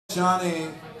Johnny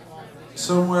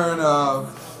somewhere in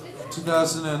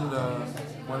 2000 and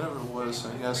whatever it was,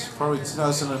 I guess, probably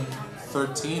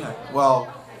 2013. Well,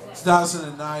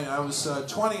 2009. I was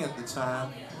 20 at the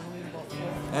time,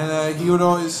 and he would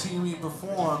always see me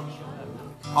perform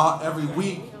every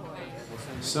week.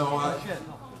 So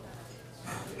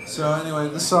anyway,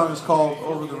 this song is called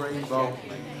 "Over the Rainbow."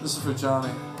 This is for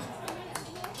Johnny.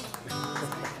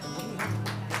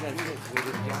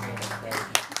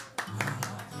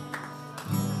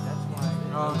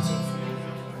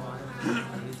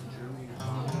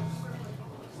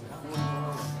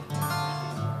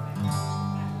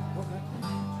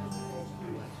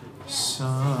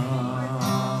 Somewhere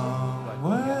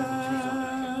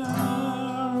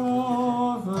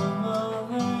over the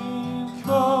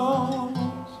rainbow,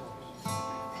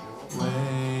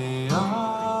 way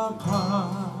up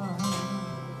high,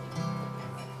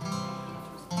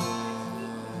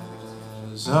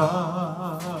 there's a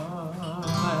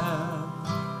land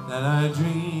that I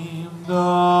dreamed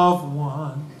of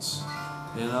once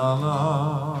in a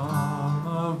lullaby.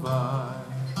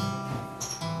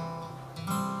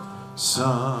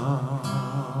 Somewhere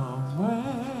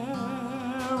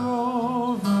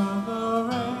over the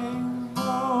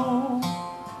rainbow,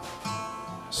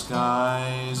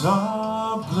 skies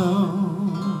are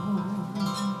blue,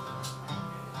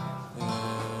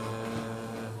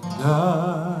 and a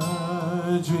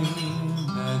dream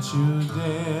that you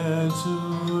dare to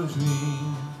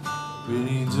dream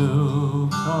really do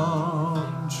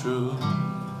come true.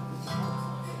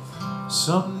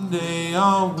 Someday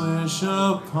I'll wish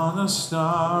upon a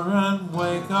star and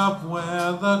wake up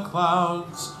where the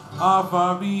clouds are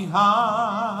far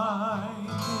behind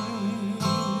me.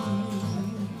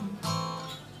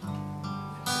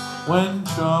 When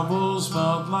troubles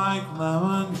melt like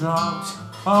lemon drops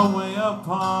away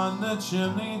upon the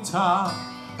chimney top,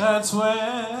 that's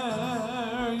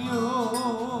where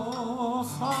you'll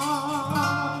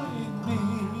find me.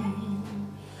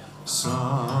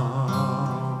 Somewhere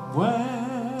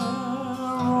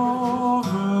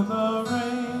over the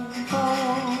rainbow,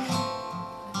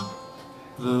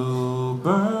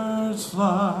 bluebirds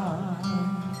fly,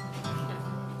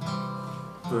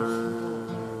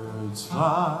 birds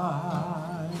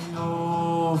fly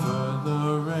over the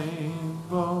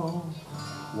rainbow.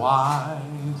 Why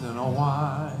then, oh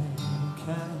why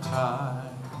can't I?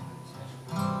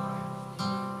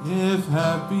 If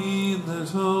happy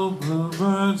little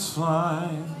bluebirds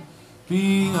fly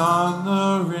beyond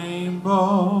the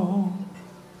rainbow,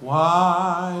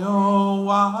 why, oh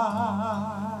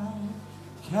why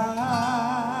can't I?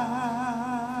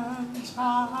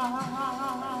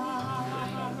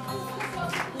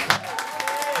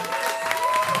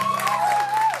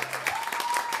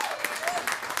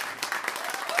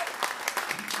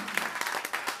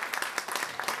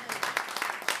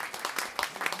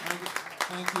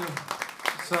 Thank you.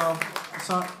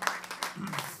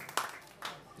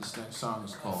 This next song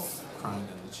is called "Crying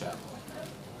in the Chapel."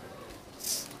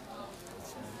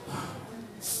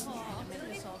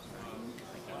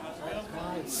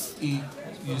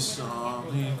 You saw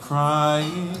me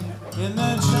crying in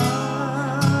the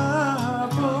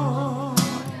chapel.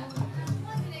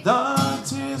 The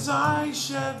tears I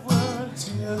shed were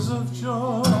tears of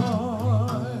joy.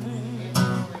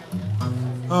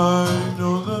 I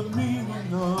know the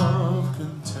meaning of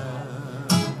contentment.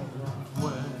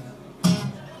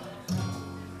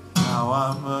 Now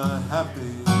I'm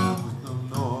happy with the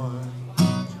Lord.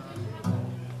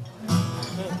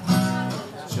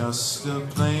 Just a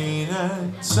plain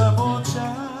and simple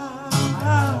chapel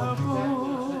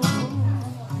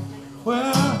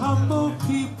where humble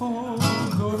people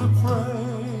go to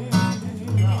pray.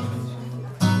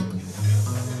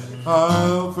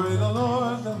 I'll pray the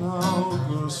Lord that I'll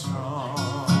grow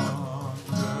stronger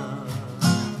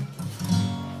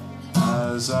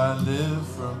as I live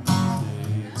from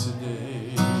day to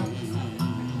day.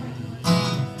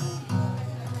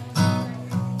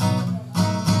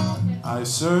 I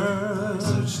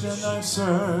searched and I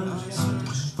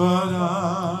searched, but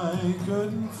I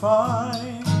couldn't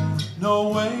find no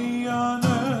way on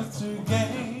earth to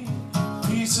gain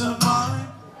peace of mind.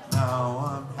 Now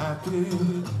I'm happy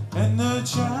in the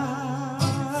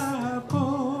chapel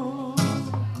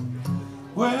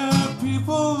where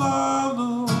people are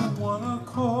the one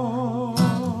accord.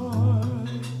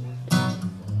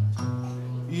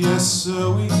 Yes, sir,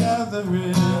 we gather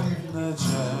in the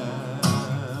chapel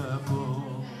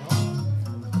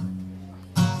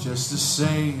just to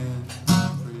sing and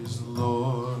praise the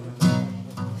Lord.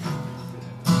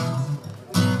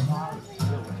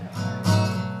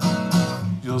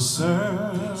 You'll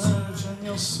search and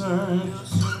you'll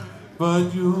search,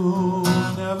 but you'll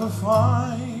never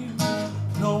find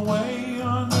no way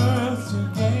on earth to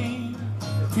gain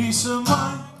peace of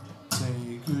mind.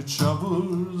 Take your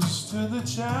troubles to the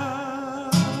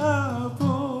chapel,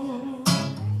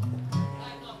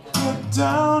 get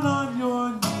down on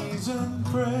your knees and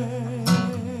pray.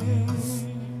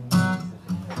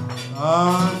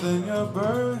 Then your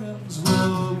burdens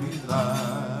will be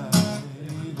lighter,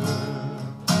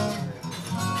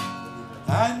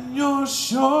 and you'll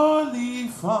surely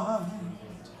find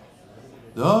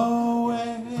the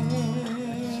way.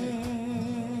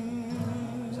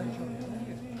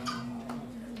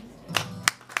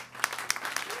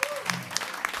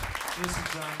 Listen,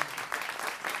 Johnny.